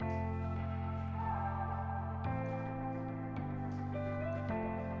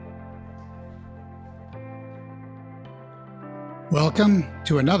Welcome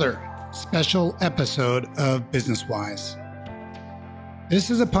to another special episode of Business Wise. This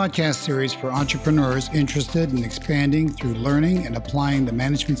is a podcast series for entrepreneurs interested in expanding through learning and applying the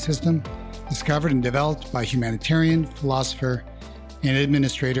management system discovered and developed by humanitarian, philosopher, and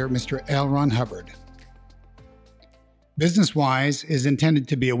administrator Mr. L. Ron Hubbard. Business Wise is intended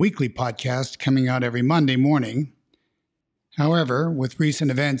to be a weekly podcast coming out every Monday morning. However, with recent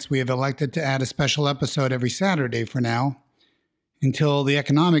events, we have elected to add a special episode every Saturday for now, until the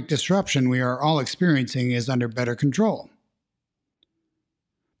economic disruption we are all experiencing is under better control.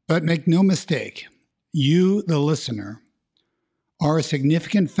 But make no mistake, you, the listener, are a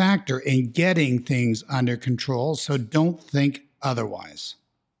significant factor in getting things under control, so don't think otherwise.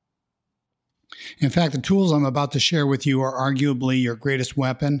 In fact, the tools I'm about to share with you are arguably your greatest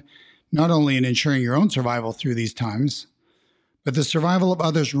weapon, not only in ensuring your own survival through these times, but the survival of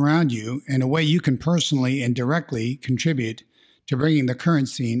others around you in a way you can personally and directly contribute to bringing the current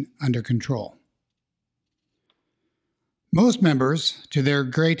scene under control. Most members, to their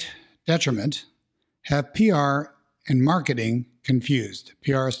great detriment, have PR and marketing confused.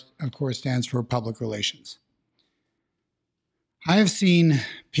 PR, of course, stands for public relations. I have seen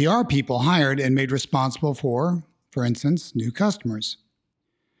PR people hired and made responsible for instance, new customers,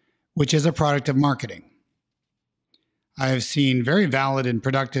 which is a product of marketing. I have seen very valid and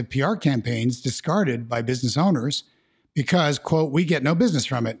productive PR campaigns discarded by business owners because, quote, we get no business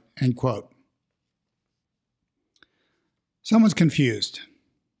from it, end quote. Someone's confused.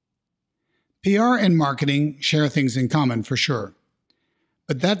 PR and marketing share things in common for sure,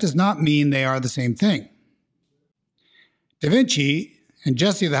 but that does not mean they are the same thing. Da Vinci and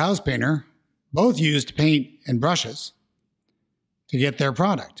Jesse the house painter both used paint and brushes to get their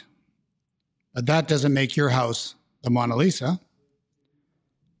product, but that doesn't make your house the Mona Lisa.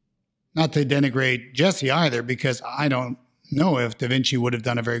 Not to denigrate Jesse either, because I don't know if Da Vinci would have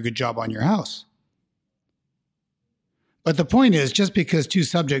done a very good job on your house. But the point is, just because two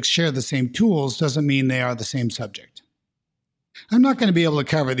subjects share the same tools doesn't mean they are the same subject. I'm not going to be able to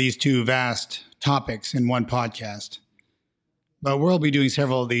cover these two vast topics in one podcast, but we'll be doing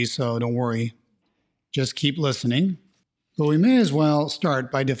several of these, so don't worry. Just keep listening. But we may as well start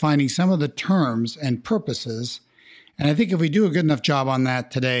by defining some of the terms and purposes. And I think if we do a good enough job on that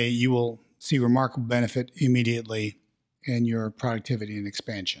today, you will see remarkable benefit immediately in your productivity and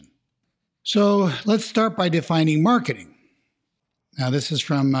expansion. So let's start by defining marketing. Now, this is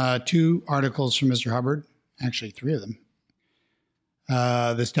from two articles from Mr. Hubbard, actually three of them.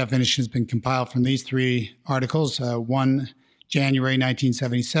 This definition has been compiled from these three articles, 1 January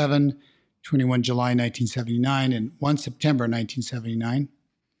 1977, 21 July 1979, and 1 September 1979.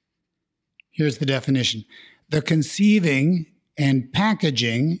 Here's the definition. The conceiving and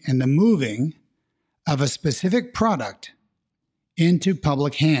packaging and the moving of a specific product into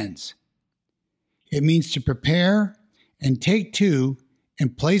public hands. It means to prepare and take to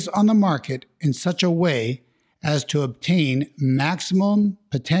and place on the market in such a way as to obtain maximum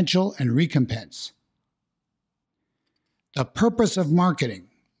potential and recompense. The purpose of marketing.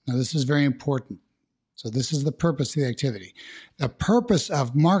 Now, this is very important. So this is the purpose of the activity. The purpose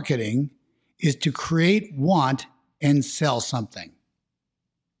of marketing is to create want and sell something.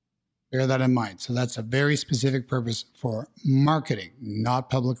 Bear that in mind. So that's a very specific purpose for marketing,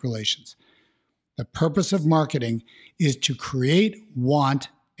 not public relations. The purpose of marketing is to create want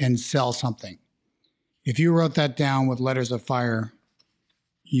and sell something. If you wrote that down with letters of fire,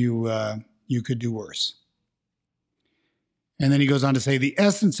 you could do worse. And then he goes on to say, the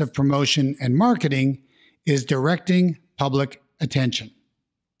essence of promotion and marketing is directing public attention.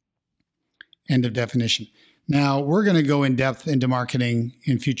 End of definition. Now, we're going to go in depth into marketing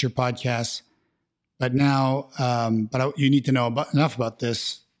in future podcasts, but now, you need to know enough about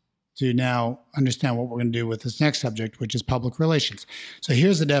this to now understand what we're going to do with this next subject, which is public relations. So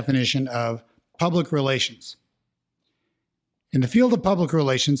here's the definition of public relations. In the field of public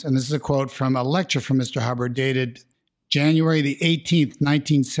relations, and this is a quote from a lecture from Mr. Hubbard dated January the 18th,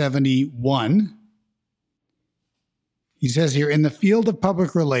 1971. He says here, in the field of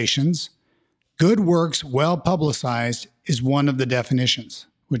public relations, good works well publicized is one of the definitions,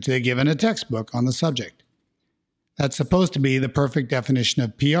 which they give in a textbook on the subject. That's supposed to be the perfect definition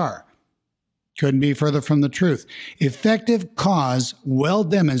of PR. Couldn't be further from the truth. Effective cause well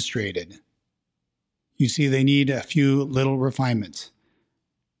demonstrated. You see, they need a few little refinements.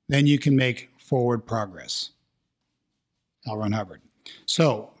 Then you can make forward progress. L. Ron Hubbard.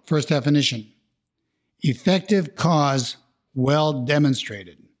 So, first definition. Effective cause well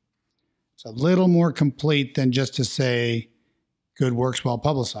demonstrated. It's a little more complete than just to say good works well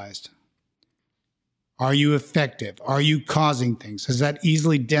publicized. Are you effective? Are you causing things? Is that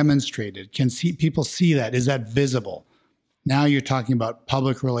easily demonstrated? Can people see that? Is that visible? Now you're talking about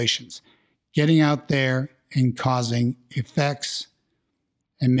public relations, getting out there and causing effects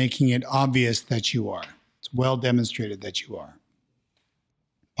and making it obvious that you are. It's well demonstrated that you are.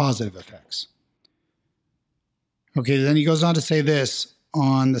 Positive effects. Okay, then he goes on to say this.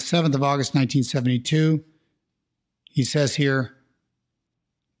 On the 7th of August, 1972, he says here,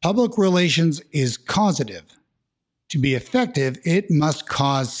 public relations is causative. To be effective, it must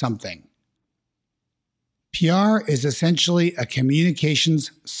cause something. PR is essentially a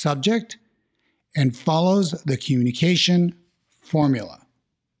communications subject and follows the communication formula.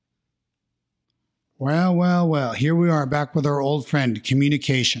 Well, here we are back with our old friend,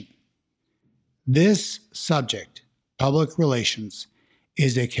 communication. This subject, public relations,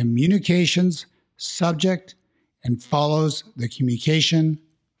 is a communications subject and follows the communication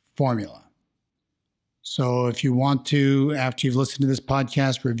formula. So if you want to, after you've listened to this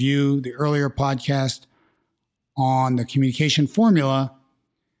podcast, review the earlier podcast on the communication formula,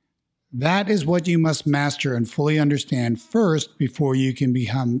 that is what you must master and fully understand first before you can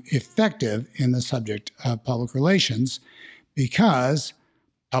become effective in the subject of public relations, because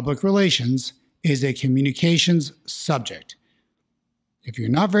public relations is a communications subject. If you're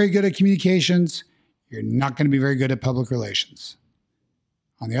not very good at communications, you're not going to be very good at public relations.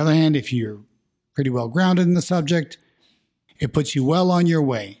 On the other hand, if you're pretty well grounded in the subject, it puts you well on your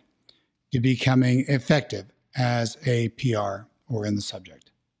way to becoming effective as a PR or in the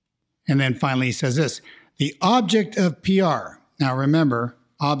subject. And then finally, he says this, the object of PR. Now remember,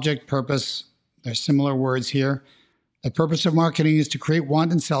 object, purpose, there's similar words here. The purpose of marketing is to create,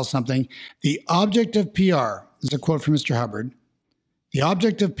 want, and sell something. The object of PR, this is a quote from Mr. Hubbard, the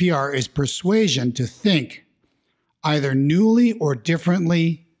object of PR is persuasion to think either newly or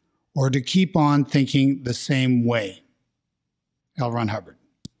differently, or to keep on thinking the same way. L. Ron Hubbard.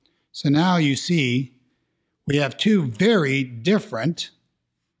 So now you see we have two very different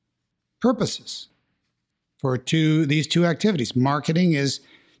purposes for these two activities. Marketing is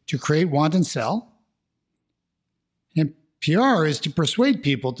to create, want, and sell. And PR is to persuade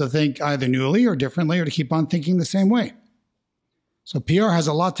people to think either newly or differently, or to keep on thinking the same way. So PR has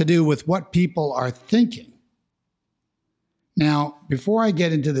a lot to do with what people are thinking. Now, before I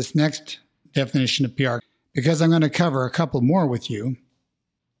get into this next definition of PR, because I'm going to cover a couple more with you,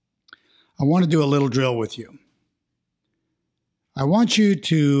 I want to do a little drill with you. I want you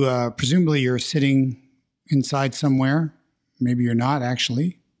to, presumably you're sitting inside somewhere. Maybe you're not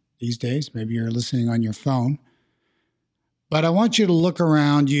actually these days. Maybe you're listening on your phone. But I want you to look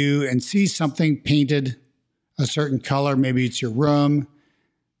around you and see something painted a certain color. Maybe it's your room.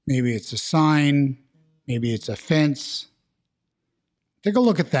 Maybe it's a sign. Maybe it's a fence. Take a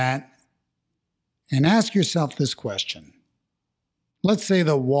look at that and ask yourself this question. Let's say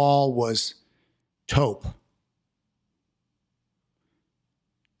the wall was taupe.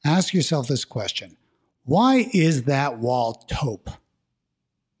 Ask yourself this question. Why is that wall taupe?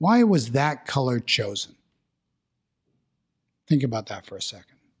 Why was that color chosen? Think about that for a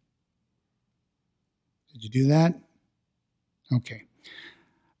second. Did you do that? Okay.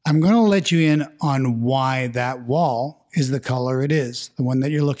 I'm going to let you in on why that wall is the color it is, the one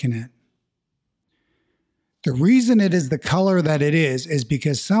that you're looking at. The reason it is the color that it is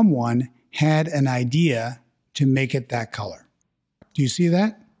because someone had an idea to make it that color. Do you see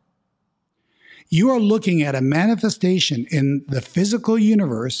that? You are looking at a manifestation in the physical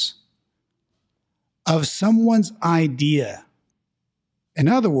universe of someone's idea. In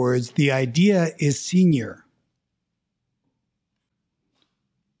other words, the idea is senior.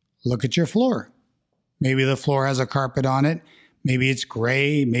 Look at your floor. Maybe the floor has a carpet on it. Maybe it's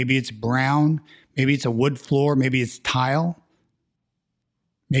gray. Maybe it's brown. Maybe it's a wood floor. Maybe it's tile.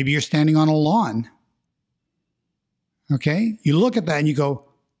 Maybe you're standing on a lawn. Okay? You look at that and you go,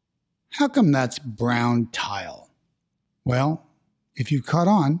 how come that's brown tile? Well, if you caught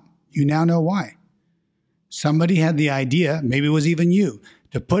on, you now know why. Somebody had the idea, maybe it was even you,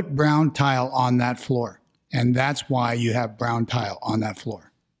 to put brown tile on that floor. And that's why you have brown tile on that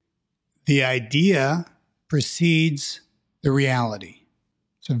floor. The idea precedes the reality.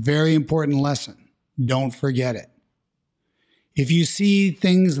 It's a very important lesson. Don't forget it. If you see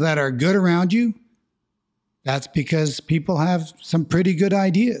things that are good around you, that's because people have some pretty good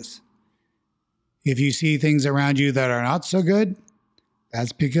ideas. If you see things around you that are not so good,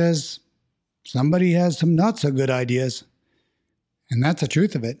 that's because somebody has some not so good ideas. And that's the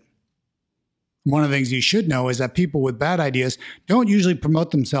truth of it. One of the things you should know is that people with bad ideas don't usually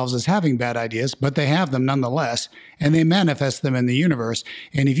promote themselves as having bad ideas, but they have them nonetheless, and they manifest them in the universe.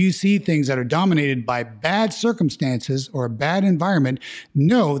 And if you see things that are dominated by bad circumstances or a bad environment,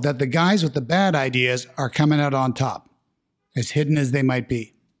 know that the guys with the bad ideas are coming out on top, as hidden as they might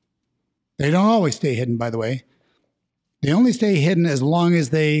be. They don't always stay hidden, by the way. They only stay hidden as long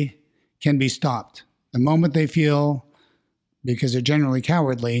as they can be stopped. The moment they feel, because they're generally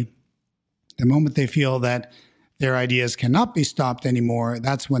cowardly, the moment they feel that their ideas cannot be stopped anymore,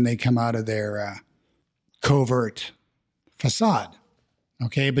 that's when they come out of their covert facade.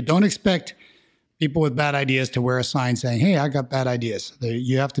 Okay, but don't expect people with bad ideas to wear a sign saying, hey, I got bad ideas.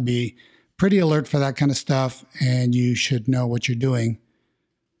 You have to be pretty alert for that kind of stuff, and you should know what you're doing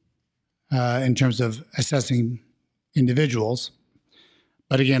in terms of assessing individuals.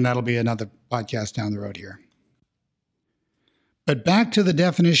 But again, that'll be another podcast down the road here. But back to the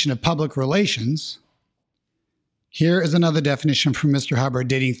definition of public relations, here is another definition from Mr. Hubbard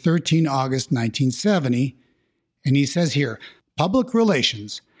dating 13 August 1970. And he says here, public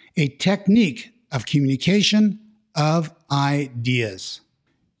relations, a technique of communication of ideas.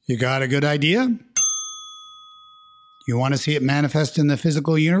 You got a good idea? You want to see it manifest in the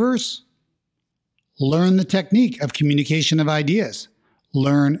physical universe? Learn the technique of communication of ideas.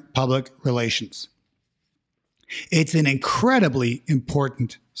 Learn public relations. It's an incredibly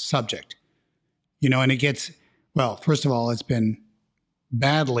important subject, and it gets, well, first of all, it's been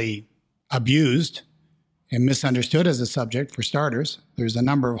badly abused and misunderstood as a subject, for starters. There's a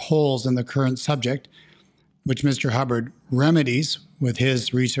number of holes in the current subject, which Mr. Hubbard remedies with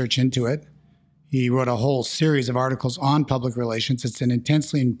his research into it. He wrote a whole series of articles on public relations. It's an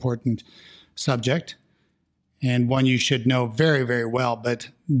intensely important subject and one you should know very, very well, but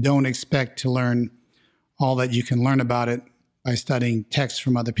don't expect to learn all that you can learn about it by studying texts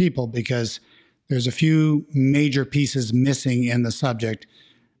from other people, because there's a few major pieces missing in the subject,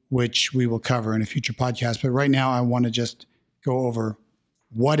 which we will cover in a future podcast. But right now, I want to just go over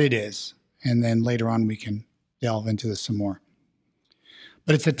what it is, and then later on we can delve into this some more.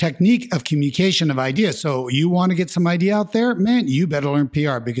 But it's a technique of communication of ideas. So you want to get some idea out there? Man, you better learn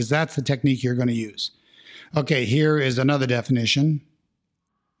PR, because that's the technique you're going to use. Okay, here is another definition.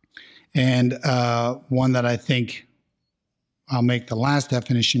 And one that I think I'll make the last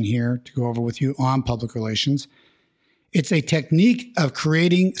definition here to go over with you on public relations. It's a technique of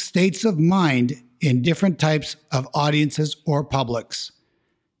creating states of mind in different types of audiences or publics.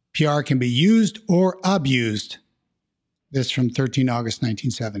 PR can be used or abused. This from 13 August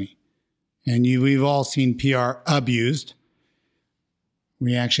 1970. And we've all seen PR abused.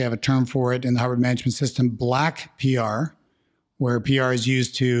 We actually have a term for it in the Hubbard Management System, black PR, where PR is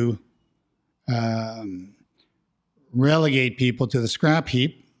used to relegate people to the scrap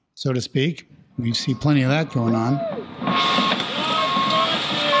heap, so to speak. We see plenty of that going on.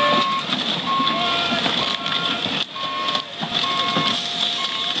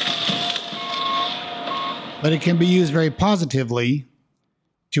 But it can be used very positively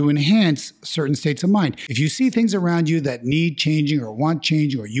to enhance certain states of mind. If you see things around you that need changing or want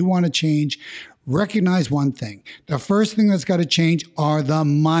changing or you want to change, recognize one thing. The first thing that's got to change are the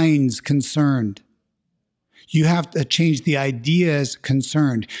minds concerned. You have to change the ideas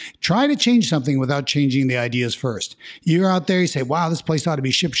concerned. Try to change something without changing the ideas first. You're out there, you say, wow, this place ought to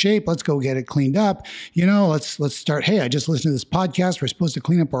be shipshape. Let's go get it cleaned up. Let's start. Hey, I just listened to this podcast. We're supposed to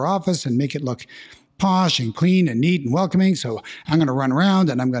clean up our office and make it look posh and clean and neat and welcoming. So I'm going to run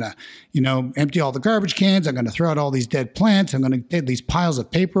around and I'm going to, empty all the garbage cans. I'm going to throw out all these dead plants. I'm going to get these piles of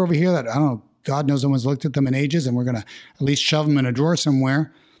paper over here that I don't know, God knows no one's looked at them in ages, and we're going to at least shove them in a drawer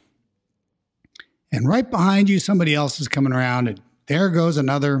somewhere. And right behind you, somebody else is coming around, and there goes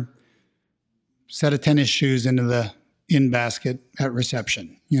another set of tennis shoes into the in basket at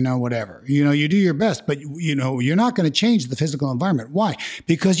reception, whatever. You do your best, but you're not going to change the physical environment. Why?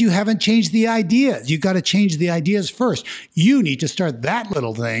 Because you haven't changed the ideas. You've got to change the ideas first. You need to start that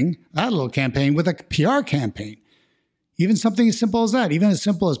little campaign with a PR campaign. Even something as simple as that, even as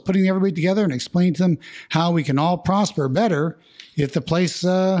simple as putting everybody together and explaining to them how we can all prosper better if the place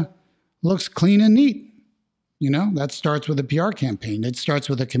looks clean and neat. That starts with a PR campaign. It starts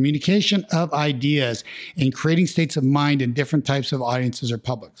with a communication of ideas and creating states of mind in different types of audiences or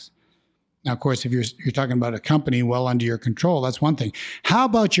publics. Now, of course, if you're talking about a company well under your control, that's one thing. How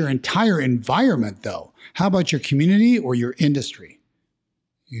about your entire environment, though? How about your community or your industry?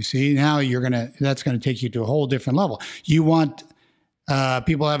 You see, now that's going to take you to a whole different level. You want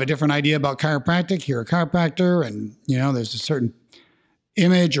people to have a different idea about chiropractic. You're a chiropractor, and there's a certain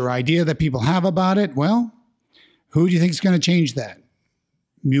image or idea that people have about it. Well, who do you think is going to change that?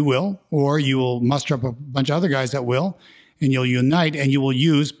 you will, or you will muster up a bunch of other guys that will, and you'll unite and you will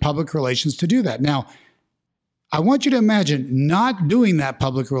use public relations to do that. Now, I want you to imagine not doing that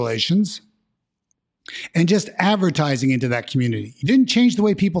public relations and just advertising into that community. You didn't change the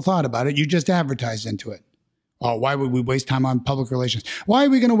way people thought about it. You just advertised into it. Oh, why would we waste time on public relations? Why are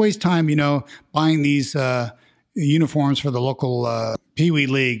we going to waste time, buying these uniforms for the local Pee Wee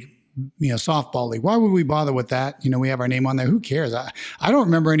League, softball league? Why would we bother with that? We have our name on there. Who cares? I don't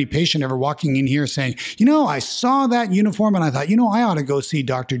remember any patient ever walking in here saying, I saw that uniform and I thought, I ought to go see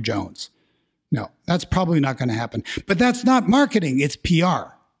Dr. Jones. No, that's probably not going to happen. But that's not marketing. It's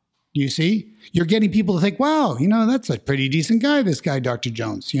PR. You see? You're getting people to think, wow, that's a pretty decent guy, this guy, Dr.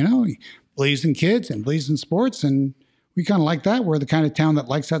 Jones. He believes in kids and believes in sports, and we kind of like that. We're the kind of town that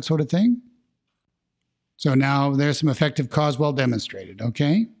likes that sort of thing. So now there's some effective cause well demonstrated,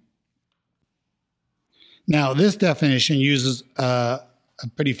 okay? Now, this definition uses a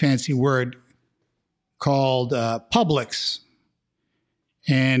pretty fancy word called Publix.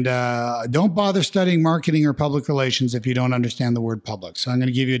 And don't bother studying marketing or public relations if you don't understand the word public. So I'm going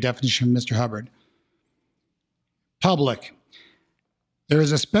to give you a definition from Mr. Hubbard. Public. There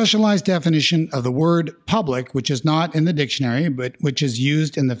is a specialized definition of the word public, which is not in the dictionary, but which is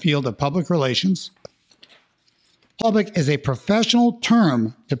used in the field of public relations. Public is a professional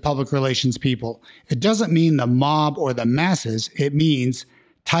term to public relations people. It doesn't mean the mob or the masses. It means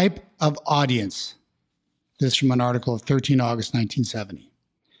type of audience. This is from an article of 13 August 1970.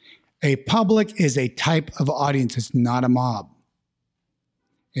 A public is a type of audience. It's not a mob.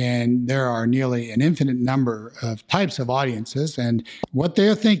 And there are nearly an infinite number of types of audiences, and what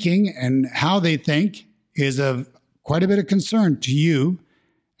they're thinking and how they think is of quite a bit of concern to you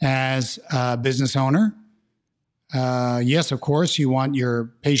as a business owner. Yes, of course, you want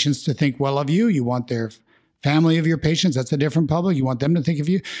your patients to think well of you. You want their family of your patients. That's a different public. You want them to think of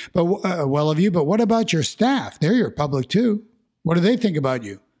you, but well of you. But what about your staff? They're your public too. What do they think about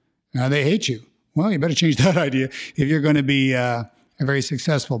you? They hate you. Well, you better change that idea if you're going to be a very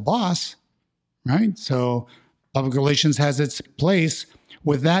successful boss, right? So public relations has its place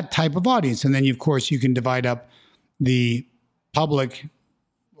with that type of audience. And then, of course, you can divide up the public,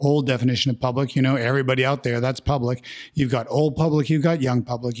 old definition of public, everybody out there, that's public. You've got old public, you've got young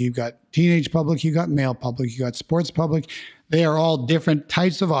public, you've got teenage public, you've got male public, you've got sports public. They are all different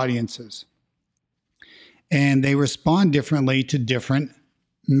types of audiences. And they respond differently to different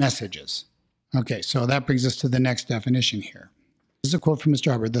messages. Okay, so that brings us to the next definition here. This is a quote from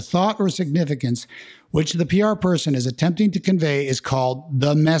Mr. Hubbard. The thought or significance which the PR person is attempting to convey is called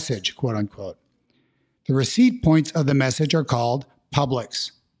the message, quote unquote. The receipt points of the message are called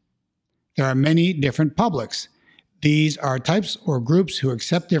publics. There are many different publics. These are types or groups who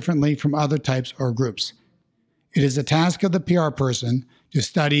accept differently from other types or groups. It is a task of the PR person to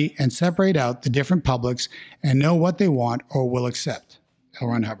study and separate out the different publics and know what they want or will accept. L.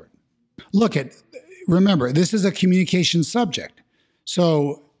 Ron Hubbard. Remember, this is a communication subject.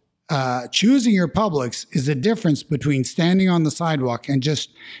 So choosing your publics is a difference between standing on the sidewalk and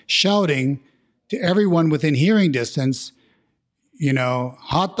just shouting to everyone within hearing distance,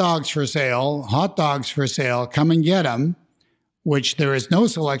 hot dogs for sale, come and get them, which there is no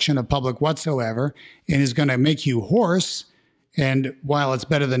selection of public whatsoever and is going to make you hoarse. And while it's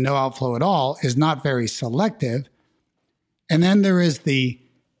better than no outflow at all, is not very selective. And then there is the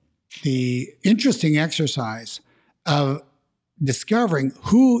interesting exercise of discovering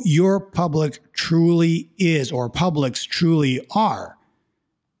who your public truly is or publics truly are.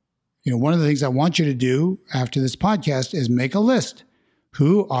 One of the things I want you to do after this podcast is make a list.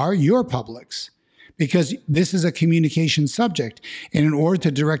 Who are your publics? Because this is a communication subject. And in order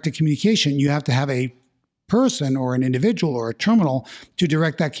to direct a communication, you have to have a person or an individual or a terminal to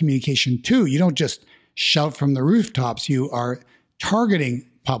direct that communication to. You don't just shout from the rooftops. You are targeting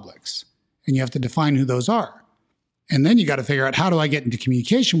publics, and you have to define who those are. And then you got to figure out, how do I get into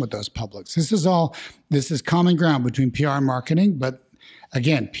communication with those publics? This is common ground between PR and marketing, but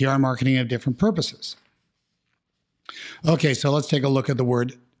again, PR and marketing have different purposes. Okay, so let's take a look at the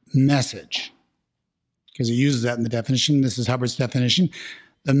word message, because he uses that in the definition. This is Hubbard's definition.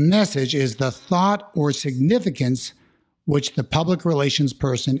 The message is the thought or significance which the public relations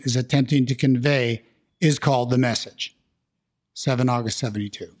person is attempting to convey is called the message. 7 August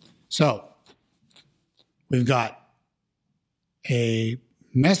 72. So we've got a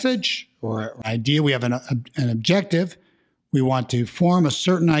message or an idea. We have an objective. We want to form a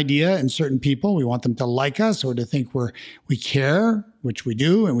certain idea in certain people. We want them to like us or to think we care, which we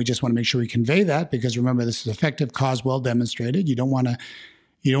do, and we just want to make sure we convey that, because remember, this is effective cause well demonstrated. You don't want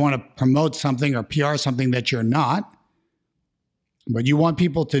to promote something or PR something that you're not. But you want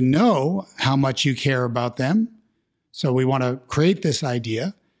people to know how much you care about them. So we want to create this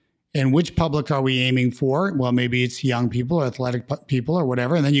idea. And which public are we aiming for? Well, maybe it's young people or athletic people or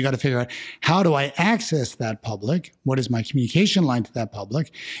whatever. And then you got to figure out, how do I access that public? What is my communication line to that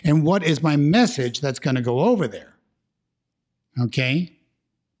public? And what is my message that's going to go over there? Okay?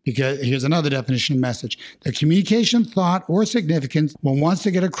 Because here's another definition of message: the communication, thought, or significance one wants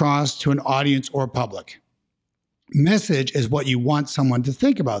to get across to an audience or public. Message is what you want someone to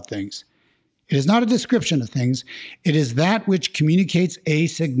think about things. It is not a description of things. It is that which communicates a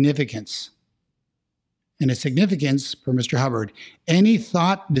significance. And a significance, per Mr. Hubbard, any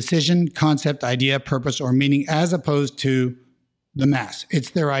thought, decision, concept, idea, purpose, or meaning, as opposed to the mass. It's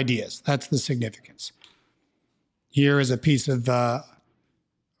their ideas. That's the significance. Here is a piece of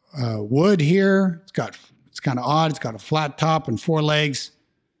wood here. It's kind of odd. It's got a flat top and 4 legs.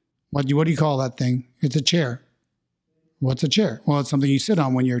 What do you call that thing? It's a chair. What's a chair? Well, it's something you sit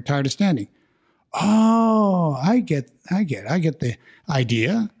on when you're tired of standing. Oh, I get the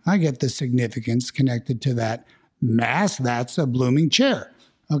idea. I get the significance connected to that mass. That's a blooming chair.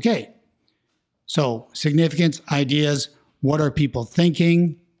 Okay. So significance, ideas, what are people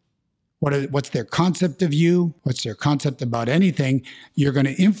thinking? What's their concept of you? What's their concept about anything? You're going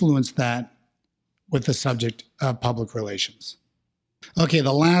to influence that with the subject of public relations. Okay,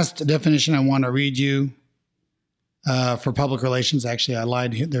 the last definition I want to read you for public relations. Actually, I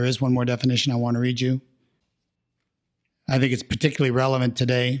lied. There is one more definition I want to read you. I think it's particularly relevant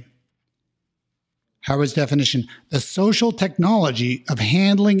today. Howard's definition: the social technology of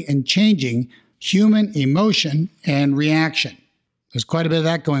handling and changing human emotion and reaction. There's quite a bit of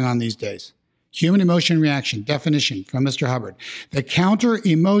that going on these days. Human emotion and reaction. Definition from Mr. Hubbard: the counter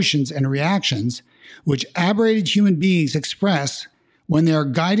emotions and reactions which aberrated human beings express when they are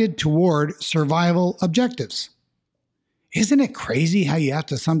guided toward survival objectives. Isn't it crazy how you have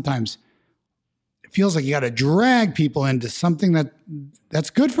to sometimes, it feels like you got to drag people into something that's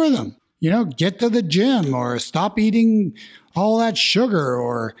good for them. You know, get to the gym, or stop eating all that sugar,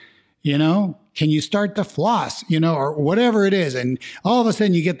 or, you know, can you start to floss, you know, or whatever it is. And all of a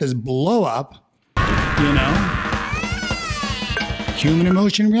sudden you get this blow up, you know. Human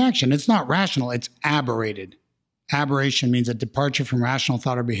emotion reaction. It's not rational. It's aberrated. Aberration means a departure from rational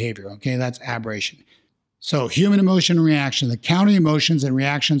thought or behavior. Okay, that's aberration. So human emotion and reaction, the counter emotions and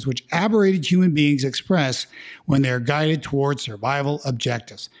reactions which aberrated human beings express when they're guided towards survival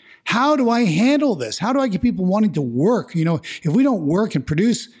objectives. How do I handle this? How do I get people wanting to work? You know, if we don't work and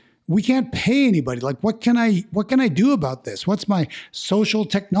produce, we can't pay anybody. Like, what can I do about this? What's my social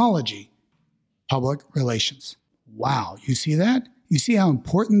technology? Public relations. Wow, you see that? You see how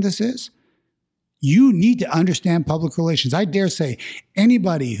important this is? You need to understand public relations. I dare say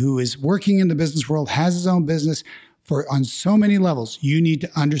anybody who is working in the business world, has his own business, on so many levels, you need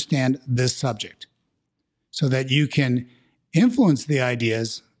to understand this subject so that you can influence the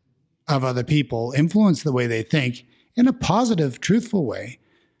ideas of other people, influence the way they think in a positive, truthful way,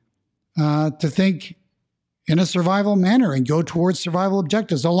 to think in a survival manner and go towards survival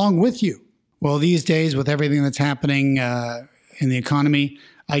objectives along with you. Well, these days, with everything that's happening in the economy,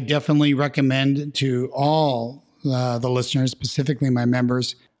 I definitely recommend to all the listeners, specifically my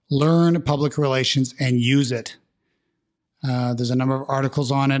members, learn public relations and use it. There's a number of articles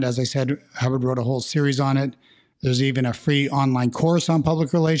on it. As I said, Hubbard wrote a whole series on it. There's even a free online course on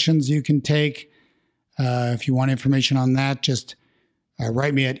public relations you can take. If you want information on that, just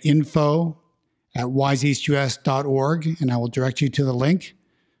write me at info@wiseeastus.org, and I will direct you to the link.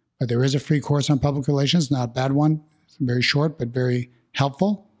 But there is a free course on public relations, not a bad one. It's very short, but very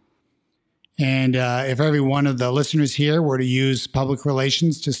helpful. And if every one of the listeners here were to use public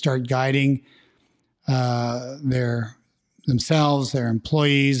relations to start guiding themselves, their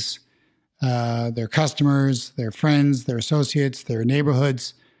employees, their customers, their friends, their associates, their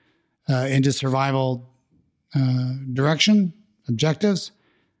neighborhoods into survival direction, objectives,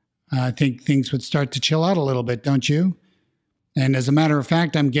 I think things would start to chill out a little bit, don't you? And as a matter of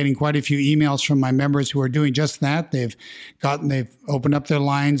fact, I'm getting quite a few emails from my members who are doing just that. They've opened up their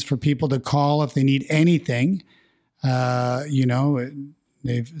lines for people to call if they need anything. You know,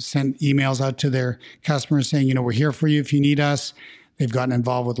 they've sent emails out to their customers saying, you know, we're here for you if you need us. They've gotten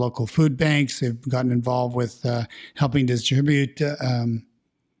involved with local food banks. They've gotten involved with helping distribute,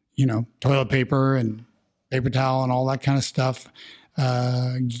 you know, toilet paper and paper towel and all that kind of stuff.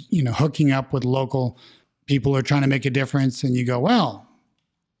 You know, hooking up with local people are trying to make a difference, and you go, well,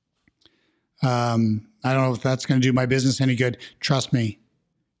 I don't know if that's going to do my business any good. Trust me.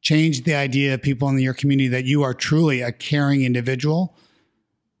 Change the idea of people in your community that you are truly a caring individual,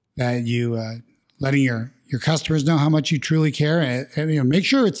 that you letting your Your customers know how much you truly care, and make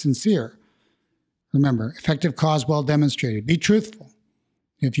sure it's sincere. Remember, effective cause well demonstrated. Be truthful.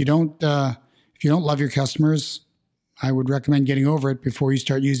 If you don't love your customers, I would recommend getting over it before you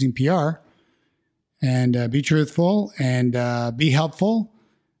start using PR. And be truthful and be helpful.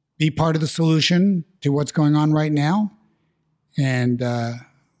 Be part of the solution to what's going on right now. And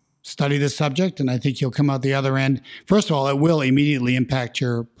study the subject, and I think you'll come out the other end. First of all, it will immediately impact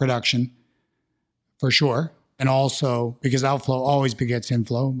your production, for sure. And also, because outflow always begets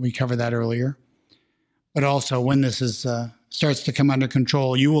inflow. We covered that earlier. But also, when this starts to come under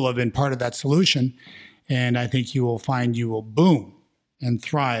control, you will have been part of that solution. And I think you will find you will boom and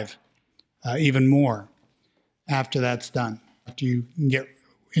thrive even more after that's done, after you can get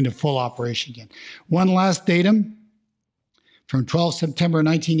into full operation again. One last datum from 12 September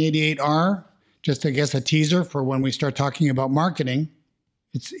 1988R, just I guess a teaser for when we start talking about marketing.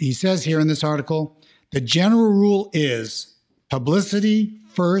 He says here in this article, the general rule is publicity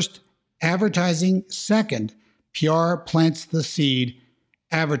first, advertising second. PR plants the seed,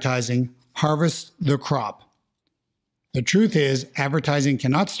 advertising harvests the crop. The truth is, advertising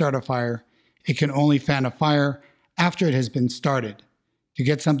cannot start a fire. It can only fan a fire after it has been started. To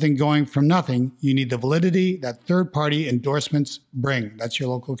get something going from nothing, you need the validity that third-party endorsements bring. That's your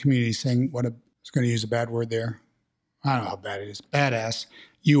local community saying, I was going to use a bad word there. I don't know how bad it is. Badass.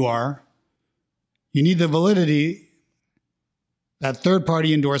 You are. You need the validity that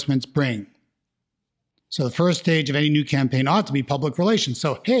third-party endorsements bring. So the first stage of any new campaign ought to be public relations.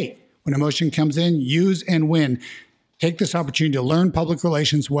 So, hey, when emotion comes in, use and win. Take this opportunity to learn public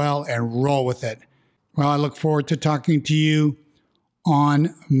relations well and roll with it. Well, I look forward to talking to you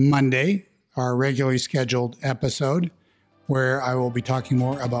on Monday, our regularly scheduled episode, where I will be talking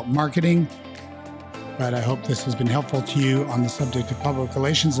more about marketing. But I hope this has been helpful to you on the subject of public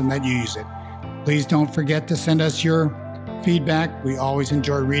relations and that you use it. Please don't forget to send us your feedback. We always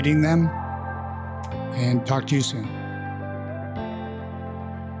enjoy reading them. And talk to you soon.